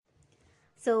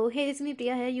So hey, this is me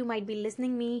Priya here. You might be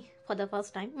listening me for the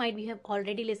first time. Might be have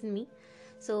already listened me.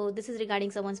 So this is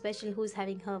regarding someone special who's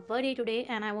having her birthday today,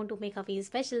 and I want to make her feel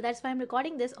special. That's why I'm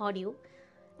recording this audio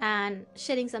and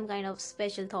sharing some kind of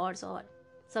special thoughts or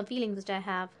some feelings which I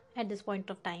have at this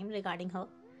point of time regarding her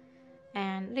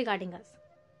and regarding us.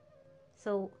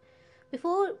 So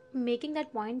before making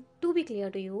that point to be clear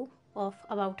to you of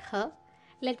about her,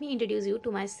 let me introduce you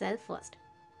to myself first.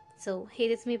 So hey,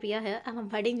 this is me Priya here. I'm a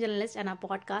budding journalist and a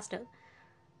podcaster.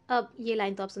 अब ये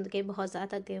line तो आप सुन के बहुत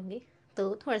ज़्यादा थक गए होंगे,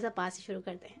 तो थोड़ा सा पास से शुरू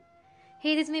करते हैं.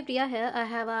 Hey, this is me Priya here. I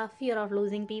have a fear of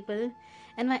losing people,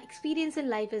 and my experience in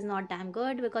life is not damn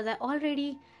good because I already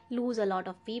lose a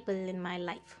lot of people in my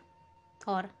life,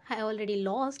 or I already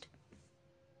lost.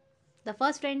 The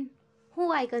first friend,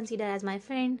 who I consider as my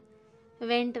friend,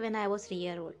 went when I was 3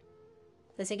 years old.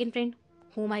 The second friend,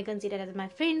 whom I consider as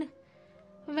my friend,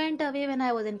 went away when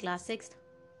I was in class 6th.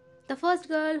 The first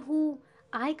girl who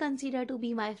I consider to be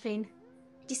my friend,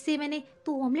 जिससे मैंने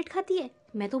तू omelette खाती है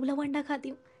मैं तो बुला अंडा खाती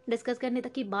हूँ डिस्कस करने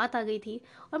तक की बात आ गई थी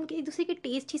और हम एक दूसरे के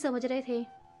टेस्ट ही समझ रहे थे.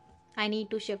 I need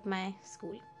to shift my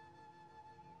school.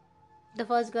 The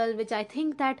first girl which I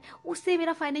think that उससे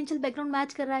मेरा फाइनेंशियल बैकग्राउंड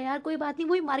मैच कर रहा है. यार कोई बात नहीं,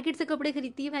 वही मार्केट से कपड़े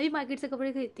खरीदती है, मैं भी मार्केट से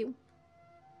कपड़े खरीदती हूँ.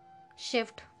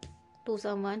 Shift to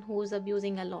someone who is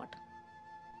abusing a lot.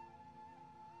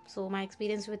 So my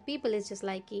experience with people is just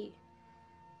like कि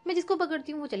मैं जिसको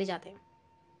पकड़ती हूँ वो चले जाते हैं,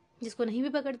 जिसको नहीं भी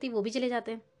पकड़ती वो भी चले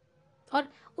जाते हैं. और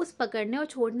उस पकड़ने और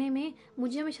छोड़ने में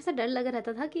मुझे हमेशा से डर लगा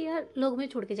रहता था कि यार लोग मुझे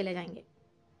छोड़ के चले जाएंगे.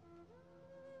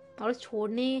 और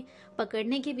छोड़ने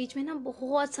पकड़ने के बीच में ना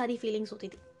बहुत सारी फीलिंग्स होती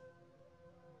थी.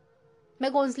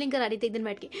 मैं काउंसलिंग करा रही थी एक दिन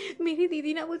बैठ के, मेरी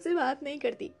दीदी ना मुझसे बात नहीं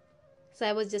करती. So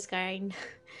I was just kind,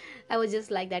 I was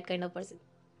just like that kind of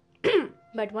person.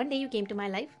 But one day you came to my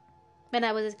life when I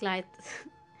was in class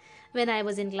when I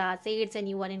was in class 8 and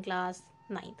you were in class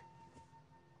 9.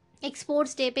 एक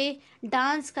sports day पे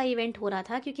dance का event हो रहा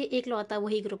था क्योंकि एक लौता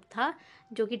वही group था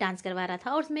जो कि डांस करवा रहा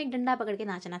था और उसमें एक डंडा पकड़ के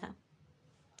नाचना था.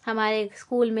 हमारे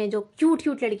स्कूल में जो क्यूट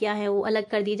क्यूट लड़कियां हैं वो अलग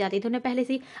कर दी जाती थी, उन्हें पहले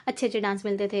से अच्छे अच्छे डांस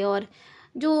मिलते थे. और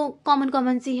जो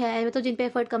कॉमन सी है तो जिन पे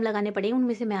एफर्ट कम लगाने पड़े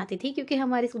उनमें से मैं आती थी क्योंकि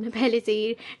हमारे स्कूल में पहले से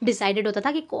ही डिसाइडेड होता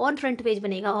था कि कौन फ्रंट पेज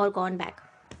बनेगा और कौन back.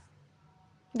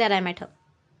 There I met her.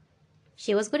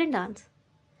 She was good in dance.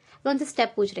 मैं उनसे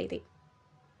स्टेप पूछ रही थी.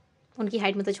 उनकी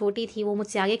हाइट में तो छोटी थी, वो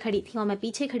मुझसे आगे खड़ी थी और मैं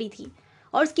पीछे खड़ी थी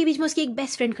और उसके बीच में उसकी एक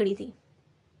बेस्ट फ्रेंड खड़ी थी.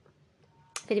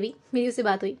 फिर भी मेरी उससे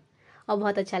बात हुई और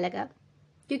बहुत अच्छा लगा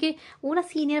क्योंकि वो ना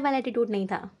सीनियर वाला एटीट्यूड नहीं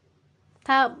था,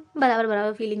 था बराबर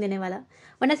बराबर फीलिंग देने वाला.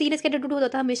 वरना सीनियर्स का एटीट्यूड होता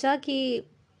था हमेशा कि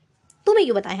तुम्हें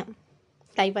क्यों बताएं हम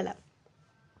टाइप वाला.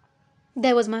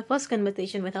 That was my first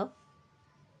conversation with her.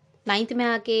 9th में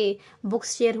आके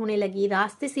बुक्स शेयर होने लगी,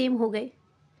 रास्ते सेम हो गए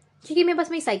क्योंकि मेरे पास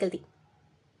में एक साइकिल थी.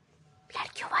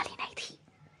 लड़कियों वाली नहीं थी,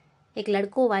 एक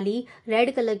लड़कों वाली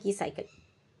रेड कलर की cycle.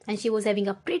 And she was having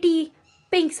a pretty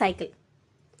pink cycle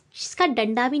जिसका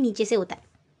डंडा भी नीचे से होता है.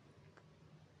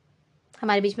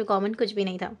 हमारे बीच में कॉमन कुछ भी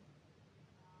नहीं था.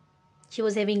 She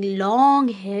was having long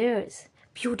hairs,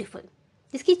 beautiful,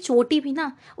 जिसकी चोटी भी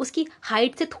ना उसकी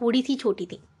हाइट से थोड़ी सी छोटी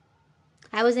थी.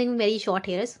 I was having very short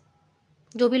hairs,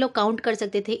 जो भी लोग काउंट कर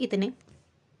सकते थे इतने.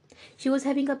 She was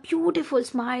having a beautiful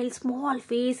smile, small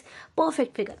face,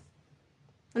 perfect figure.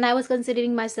 And I was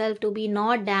considering myself to be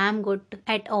not damn good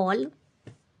at all.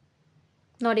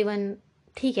 Not even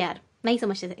ठीक है यार, नहीं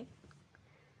समझते थे.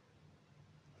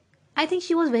 I think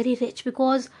she was very rich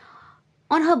because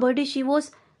on her birthday she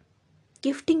was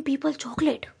gifting people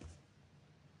chocolate.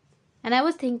 And I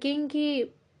was thinking कि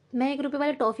मैं 1 रुपये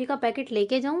वाले टॉफ़ी का पैकेट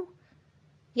लेके जाऊँ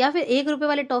या फिर 1 रुपये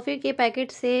वाले टॉफ़ी के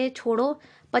पैकेट से छोड़ो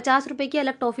 50 रुपये की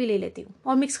अलग टॉफ़ी ले लेती हूँ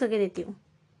और मिक्स करके देती हूँ.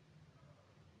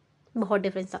 बहुत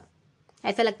डिफरेंस था.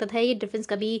 ऐसा लगता था ये डिफरेंस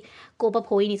कभी कोप अप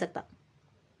हो ही नहीं सकता.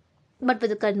 But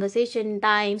with conversation,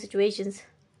 time, situations,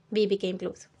 we became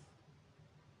close.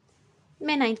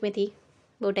 मैं 9th में थी,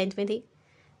 वो 10th में थी.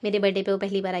 मेरे बर्थडे पे वो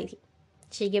पहली बार आई थी.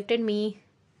 She gifted me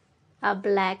a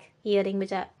black earring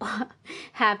which I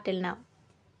have till now.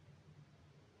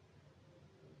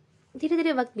 धीरे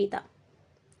धीरे वक्त बीता.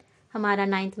 हमारा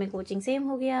 9th में कोचिंग सेम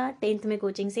हो गया, 10th में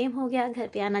कोचिंग सेम हो गया, घर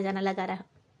पे आना जाना लगा रहा.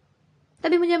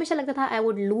 तभी मुझे हमेशा लगता था I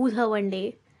would lose her one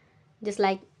day just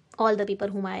like all the people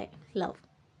whom I love.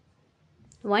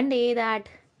 One day that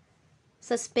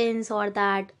suspense और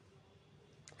that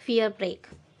fear break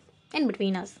in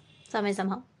between us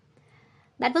somehow.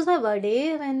 That was my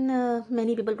birthday when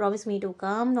many people promised me to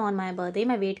come on my birthday.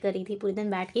 मैं wait कर रही थी पूरे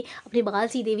दिन बैठ के, अपने बाल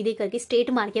सीधे वीधे करके स्ट्रेट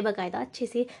मार के बकायदा अच्छे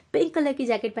से पिंक कलर की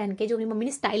जैकेट पहन के जो मेरी मम्मी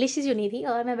ने स्टाइलिश सी चुनी थी,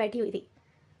 और मैं बैठी हुई थी.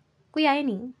 कोई आया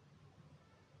नहीं.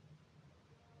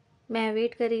 मैं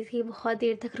वेट कर रही थी, बहुत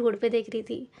देर तक रोड पे देख रही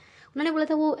थी. उन्होंने बोला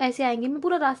था वो ऐसे आएंगे, मैं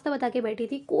पूरा रास्ता बता के बैठी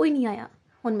थी, कोई नहीं आया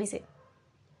उनमें से।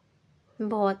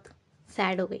 बहुत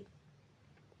सैड हो गई।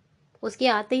 उसके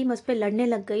आते ही मुझ पर लड़ने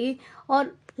लग गई,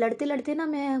 और लड़ते लड़ते ना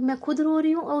मैं खुद रो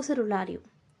रही हूँ और उसे रुला रही हूँ।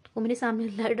 वो मेरे सामने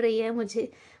लड़ रही है,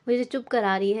 मुझे मुझे चुप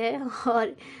करा रही है,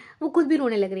 और वो खुद भी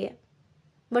रोने लग रही है।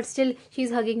 But still she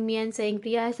is hugging me and saying,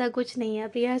 प्रिया ऐसा कुछ नहीं है,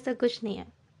 प्रिया ऐसा कुछ नहीं है।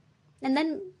 And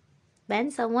then when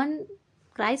someone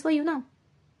cries for you ना,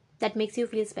 that makes you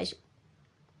feel special.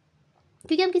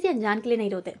 क्योंकि हम किसी अनजान के लिए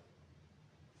नहीं रोते।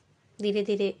 धीरे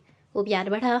धीरे वो प्यार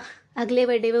बढ़ा। अगले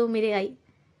बर्थडे में वो मेरे आई,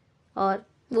 और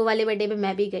वो वाले बर्थडे में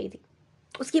मैं भी गई थी।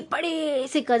 उसके बड़े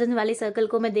से कजन वाले सर्कल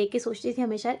को मैं देख के सोचती थी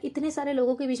हमेशा, इतने सारे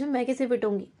लोगों के बीच में मैं कैसे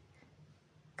फिटूंगी।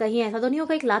 कहीं ऐसा तो नहीं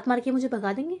होगा एक लात मार के मुझे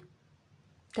भगा देंगे,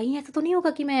 कहीं ऐसा तो नहीं होगा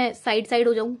कि मैं साइड साइड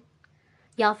हो जाऊं,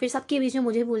 या फिर सबके बीच में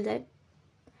मुझे भूल जाए।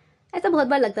 ऐसा बहुत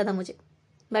बार लगता था मुझे।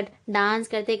 बट डांस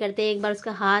करते करते एक बार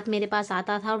उसका हाथ मेरे पास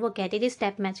आता था और वो कहती थी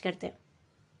स्टेप मैच करते।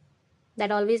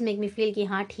 That always make me feel कि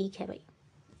हाँ ठीक है भाई,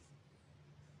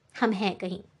 हम हैं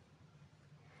कहीं।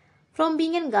 From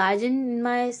being an guardian in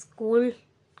my school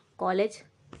college,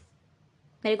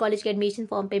 मेरे कॉलेज के एडमिशन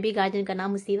फॉर्म पे भी गार्जियन का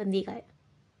नाम उसी बंदी का है।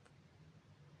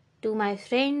 To my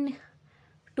friend,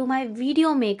 to my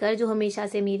video maker, जो हमेशा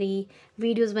से मेरी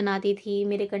वीडियोस बनाती थी,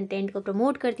 मेरे कंटेंट को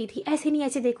प्रमोट करती थी, ऐसे नहीं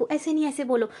ऐसे देखो, ऐसे नहीं ऐसे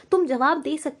बोलो, तुम जवाब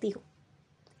दे सकती हो,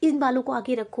 इन बालों को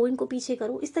आगे रखो, इनको पीछे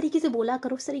करो, इस तरीके से बोला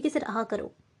करो, इस तरीके से रहा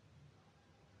करो।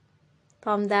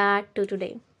 From that to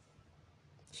today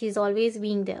she is always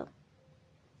being there.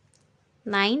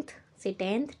 9th से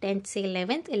 10th, 10th से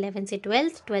 11th, 11th से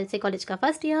 12th, 12th से कॉलेज का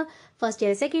first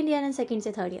year second year and second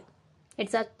से third year.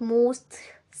 It's a most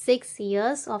 6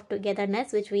 years of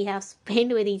togetherness which we have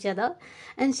spent with each other,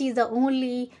 and she is the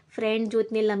only friend जो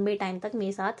इतने लंबे time तक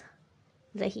मेरे साथ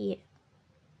रही है।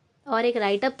 और एक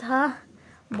राइटअप था,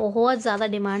 बहुत ज़्यादा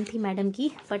डिमांड थी मैडम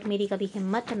की, बट मेरी कभी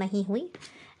हिम्मत नहीं हुई।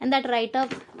 And that write up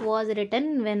was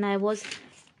written when I was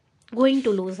going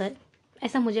to lose her.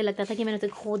 ऐसा मुझे लगता था कि मैंने उसे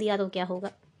खो दिया तो क्या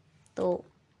होगा। तो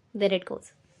देयर इट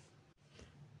गोज।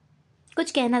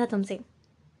 कुछ कहना था तुमसे,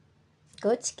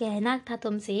 कुछ कहना था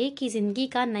तुमसे कि ज़िंदगी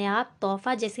का नया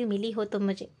तोहफा जैसे मिली हो तुम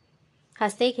मुझे।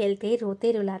 हंसते खेलते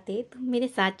रोते रुलाते तुम मेरे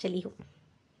साथ चली हो।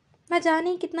 न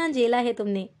जाने कितना झेला है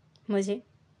तुमने मुझे,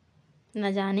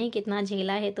 न जाने कितना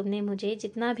झेला है तुमने मुझे,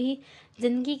 जितना भी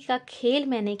ज़िंदगी का खेल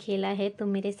मैंने खेला है तुम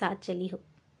मेरे साथ चली हो।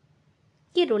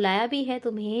 कि रुलाया भी है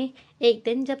तुम्हें एक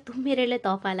दिन जब तुम मेरे लिए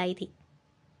तोहफा लाई थी।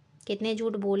 कितने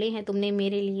झूठ बोले हैं तुमने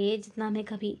मेरे लिए, जितना मैं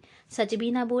कभी सच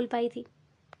भी ना बोल पाई थी।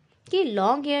 कि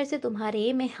लॉन्ग हेयर से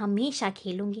तुम्हारे मैं हमेशा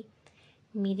खेलूंगी,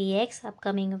 मेरी एक्स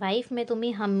अपकमिंग वाइफ में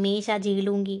तुम्हें हमेशा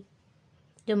झेलूंगी।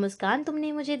 जो मुस्कान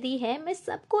तुमने मुझे दी है मैं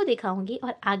सबको दिखाऊंगी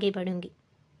और आगे बढ़ूंगी।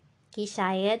 कि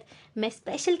शायद मैं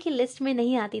स्पेशल की लिस्ट में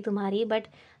नहीं आती तुम्हारी, बट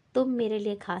तुम मेरे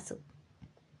लिए खास हो।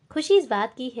 खुशी इस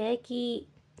बात की है कि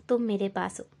तुम मेरे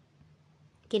पास हो,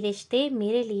 कि रिश्ते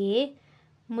मेरे लिए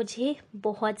मुझे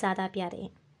बहुत ज़्यादा प्यारे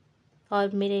हैं,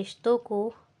 और मेरे रिश्तों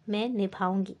को मैं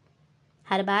निभाऊंगी।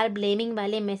 हर बार ब्लेमिंग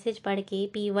वाले मैसेज पढ़ के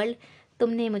पी वर्ल्ड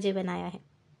तुमने मुझे बनाया है।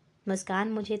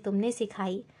 मुस्कान मुझे तुमने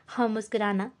सिखाई, हाँ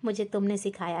मुस्कुराना मुझे तुमने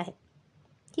सिखाया है।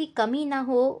 कि कमी ना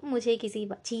हो मुझे किसी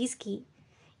चीज़ की,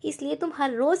 इसलिए तुम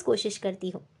हर रोज़ कोशिश करती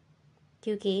हो,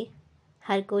 क्योंकि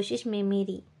हर कोशिश में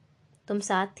मेरी तुम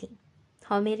साथ थी,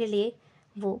 और मेरे लिए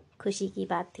वो खुशी की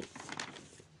बात थी।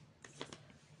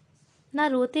 ना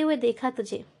रोते हुए देखा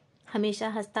तुझे, हमेशा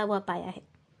हंसता हुआ पाया है।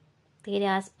 तेरे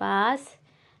आसपास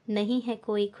नहीं है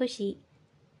कोई खुशी,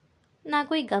 ना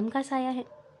कोई गम का साया है।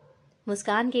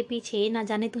 मुस्कान के पीछे ना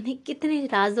जाने तूने कितने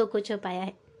राजों को छुपाया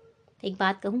है। एक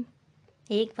बात कहूँ,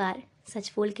 एक बार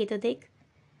सच बोल के तो देख,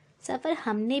 सफ़र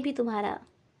हमने भी तुम्हारा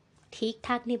ठीक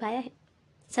ठाक निभाया है।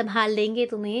 संभाल लेंगे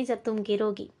तुम्हें जब तुम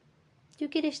गिरोगी,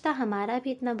 क्योंकि रिश्ता हमारा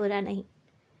भी इतना बुरा नहीं।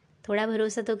 थोड़ा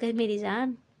भरोसा तो कर मेरी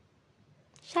जान,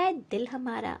 शायद दिल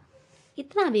हमारा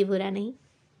इतना भी बुरा नहीं।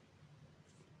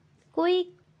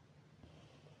 कोई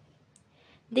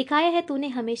दिखाया है तूने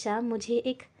हमेशा मुझे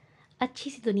एक अच्छी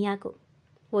सी दुनिया को,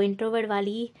 वो इंट्रोवर्ट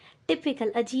वाली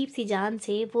टिपिकल अजीब सी जान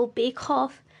से वो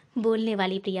बेखौफ बोलने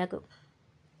वाली प्रिया को।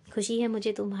 खुशी है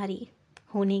मुझे तुम्हारी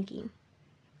होने की,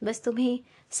 बस तुम्हें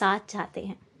साथ चाहते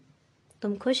हैं।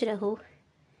 तुम खुश रहो,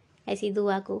 ऐसी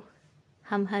दुआ को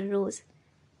हम हर रोज़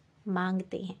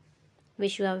मांगते हैं।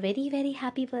 Wish you a very very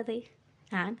happy birthday,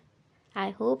 and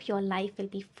I hope your life will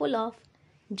be full of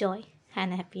joy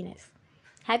and happiness.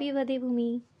 Happy birthday, Bhumi.